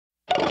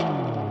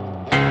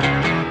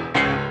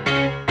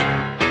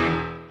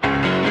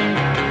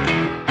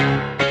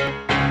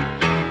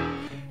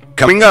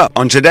Coming up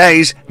on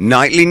today's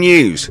Nightly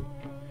News.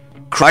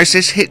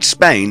 Crisis hits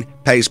Spain,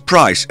 pays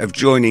price of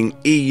joining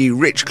EU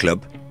rich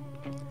club.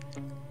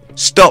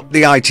 Stop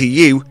the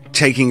ITU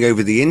taking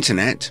over the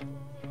internet.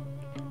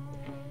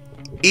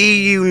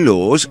 EU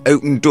laws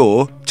open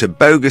door to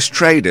bogus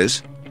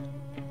traders.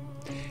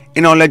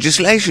 In our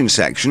legislation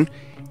section,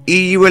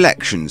 EU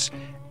elections,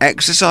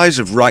 exercise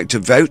of right to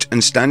vote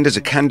and stand as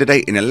a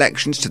candidate in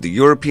elections to the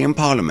European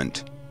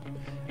Parliament.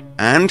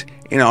 And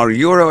in our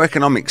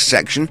Euro-economics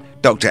section,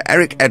 Dr.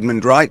 Eric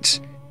Edmond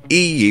writes,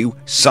 EU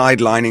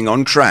sidelining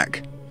on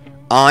track.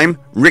 I'm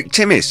Rick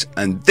Timmis,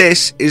 and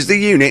this is the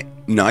EUnit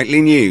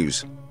Nightly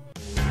News.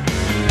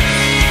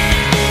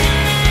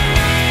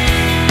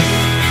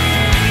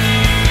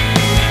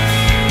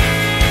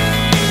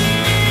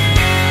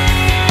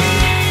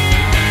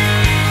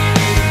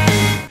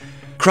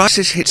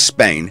 Crisis hits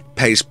Spain,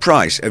 pays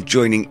price of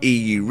joining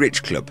EU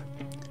rich club.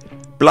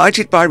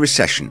 Blighted by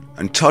recession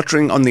and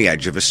tottering on the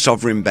edge of a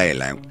sovereign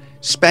bailout,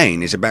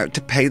 Spain is about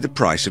to pay the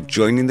price of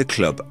joining the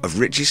club of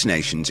richest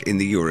nations in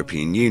the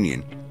European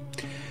Union.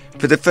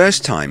 For the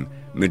first time,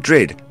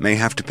 Madrid may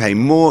have to pay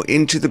more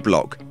into the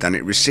bloc than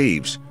it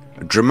receives,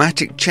 a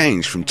dramatic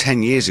change from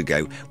 10 years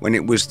ago when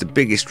it was the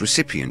biggest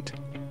recipient.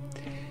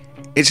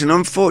 It's an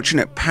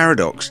unfortunate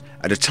paradox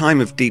at a time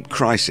of deep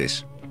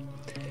crisis.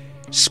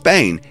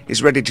 Spain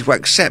is ready to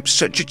accept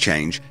such a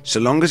change so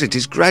long as it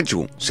is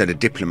gradual, said a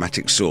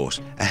diplomatic source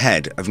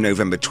ahead of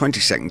November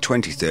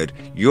 22nd-23rd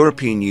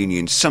European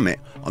Union Summit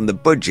on the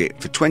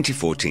budget for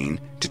 2014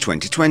 to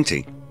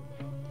 2020.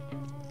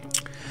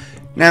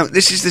 Now,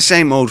 this is the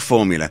same old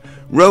formula.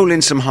 Roll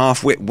in some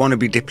half-wit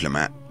wannabe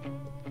diplomat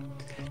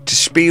to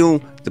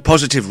spiel the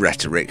positive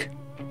rhetoric,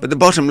 but the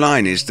bottom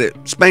line is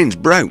that Spain's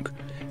broke.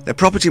 Their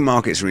property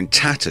markets are in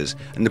tatters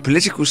and the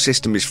political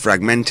system is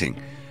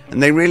fragmenting.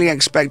 And they really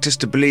expect us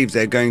to believe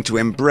they're going to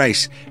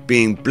embrace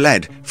being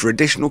bled for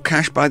additional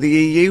cash by the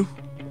EU?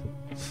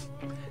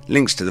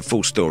 Links to the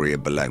full story are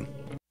below.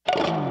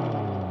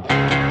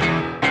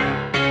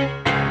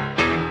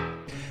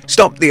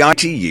 Stop the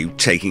ITU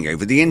taking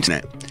over the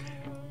internet.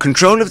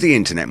 Control of the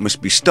internet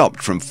must be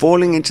stopped from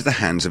falling into the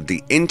hands of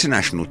the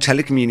International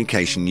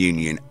Telecommunication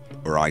Union,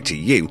 or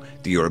ITU,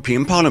 the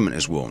European Parliament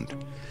has warned.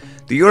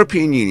 The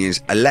European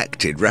Union's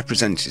elected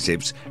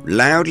representatives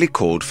loudly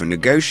called for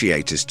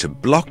negotiators to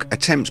block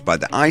attempts by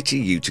the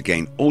ITU to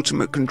gain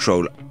ultimate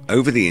control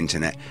over the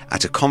internet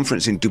at a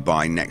conference in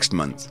Dubai next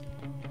month.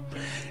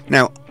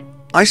 Now,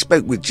 I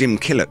spoke with Jim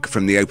Killock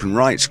from the Open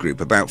Rights Group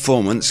about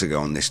 4 months ago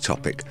on this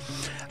topic,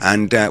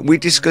 and we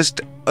discussed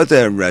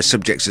other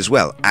subjects as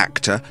well: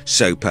 ACTA,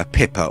 SOPA,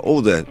 PIPA,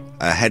 all the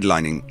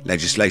headlining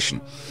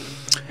legislation.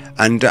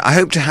 And I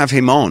hope to have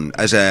him on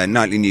as a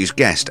Nightly News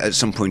guest at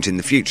some point in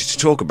the future to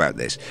talk about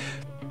this.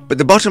 But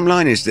the bottom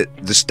line is that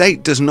the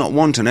state does not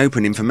want an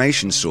open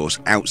information source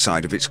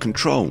outside of its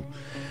control.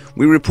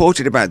 We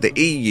reported about the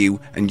EU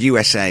and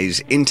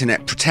USA's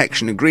Internet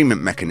Protection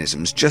Agreement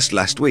mechanisms just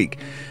last week,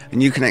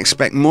 and you can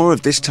expect more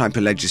of this type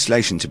of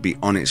legislation to be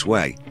on its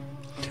way.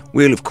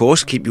 We'll of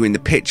course keep you in the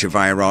picture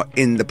via our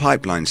In the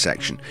Pipeline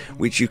section,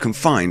 which you can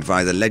find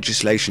via the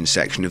legislation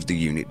section of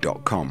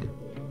theunit.com.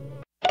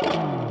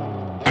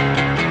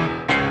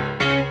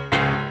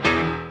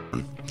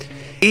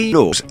 EU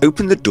laws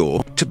open the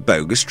door to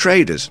bogus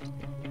traders.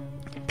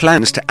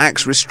 Plans to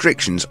axe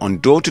restrictions on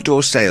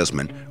door-to-door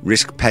salesmen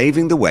risk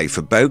paving the way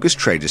for bogus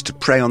traders to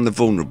prey on the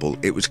vulnerable,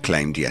 it was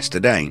claimed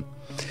yesterday.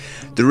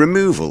 The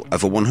removal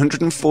of a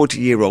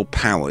 140-year-old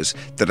powers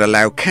that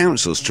allow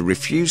councils to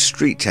refuse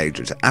street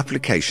traders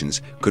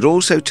applications could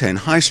also turn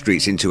high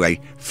streets into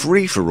a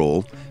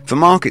free-for-all for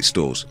market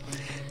stalls.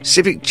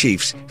 Civic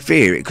chiefs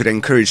fear it could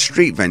encourage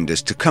street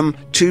vendors to come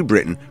to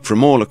Britain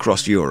from all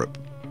across Europe.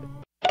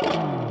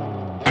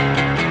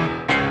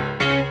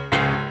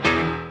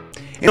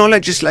 In our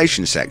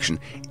legislation section,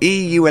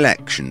 EU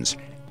elections,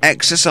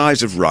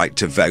 exercise of right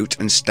to vote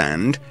and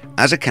stand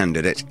as a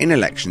candidate in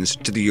elections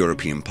to the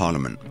European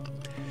Parliament.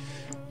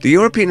 The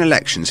European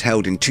elections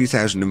held in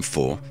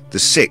 2004, the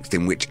sixth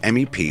in which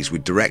MEPs were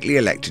directly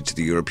elected to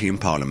the European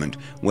Parliament,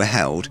 were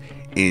held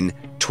in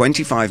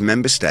 25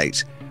 member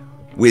states,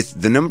 with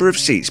the number of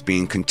seats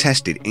being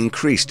contested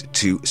increased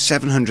to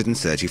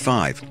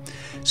 735.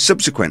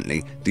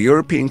 Subsequently, the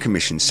European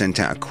Commission sent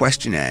out a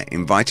questionnaire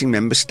inviting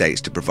member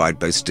states to provide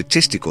both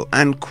statistical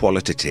and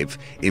qualitative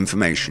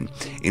information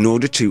in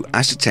order to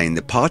ascertain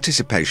the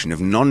participation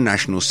of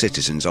non-national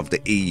citizens of the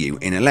EU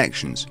in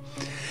elections.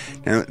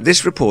 Now,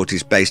 this report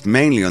is based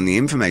mainly on the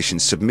information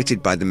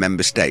submitted by the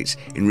member states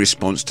in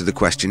response to the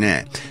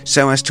questionnaire,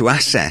 so as to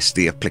assess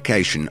the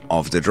application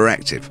of the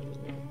directive.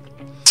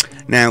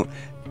 Now,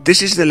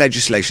 this is the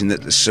legislation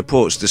that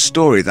supports the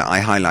story that I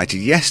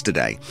highlighted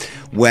yesterday,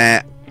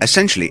 where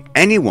essentially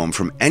anyone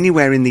from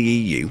anywhere in the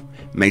EU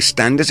may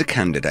stand as a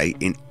candidate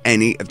in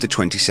any of the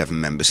 27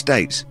 member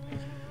states,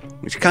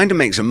 which kind of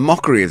makes a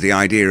mockery of the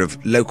idea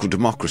of local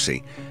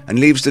democracy and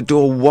leaves the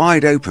door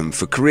wide open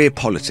for career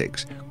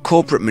politics,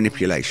 corporate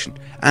manipulation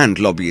and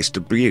lobbyist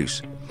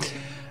abuse.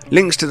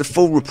 Links to the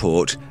full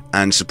report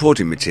and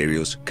supporting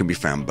materials can be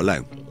found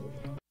below.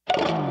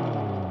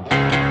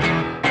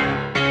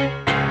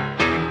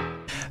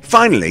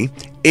 Finally,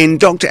 in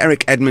Dr.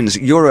 Eric Edmonds'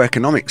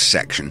 Euroeconomics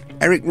section,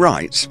 Eric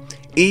writes,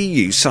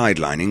 EU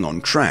sidelining on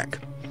track.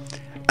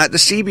 At the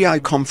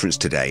CBI conference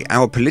today,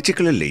 our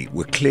political elite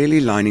were clearly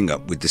lining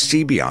up with the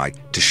CBI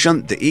to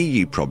shunt the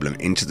EU problem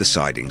into the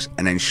sidings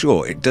and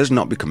ensure it does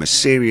not become a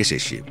serious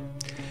issue.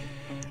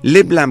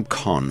 Lib-Lab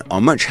Con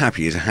are much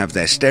happier to have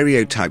their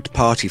stereotyped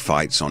party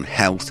fights on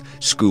health,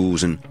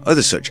 schools and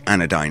other such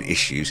anodyne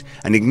issues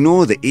and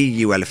ignore the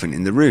EU elephant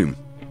in the room.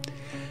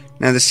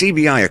 Now the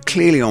CBI are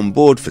clearly on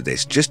board for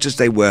this, just as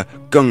they were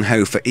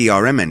gung-ho for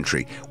ERM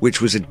entry, which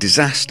was a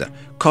disaster,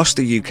 cost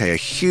the UK a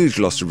huge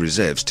loss of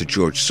reserves to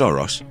George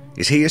Soros,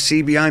 is he a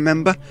CBI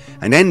member?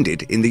 And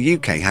ended in the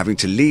UK having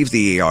to leave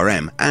the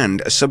ERM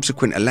and a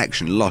subsequent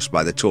election lost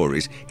by the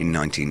Tories in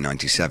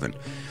 1997.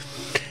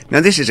 Now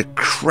this is a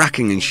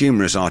cracking and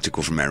humorous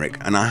article from Eric,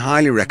 and I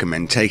highly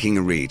recommend taking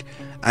a read.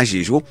 As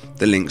usual,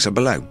 the links are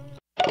below.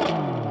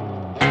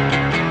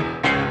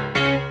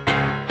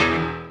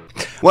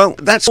 Well,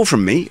 that's all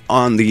from me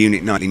on the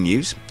EUnit Nightly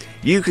News.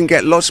 You can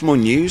get lots more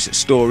news,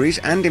 stories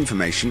and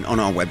information on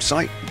our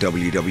website,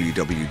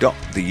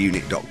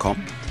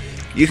 www.theunit.com.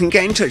 You can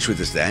get in touch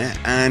with us there,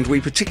 and we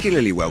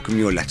particularly welcome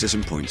your letters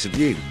and points of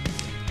view.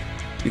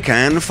 You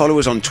can follow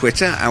us on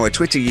Twitter. Our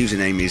Twitter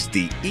username is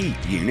the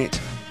EUnit.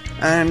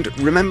 And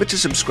remember to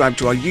subscribe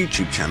to our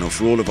YouTube channel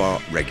for all of our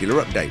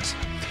regular updates.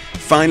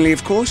 Finally,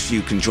 of course,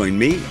 you can join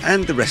me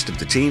and the rest of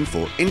the team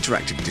for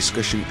interactive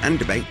discussion and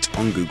debate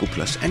on Google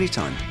Plus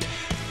anytime.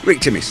 Rick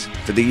Timmis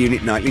for the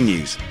EUnit Nightly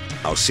News.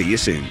 I'll see you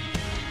soon.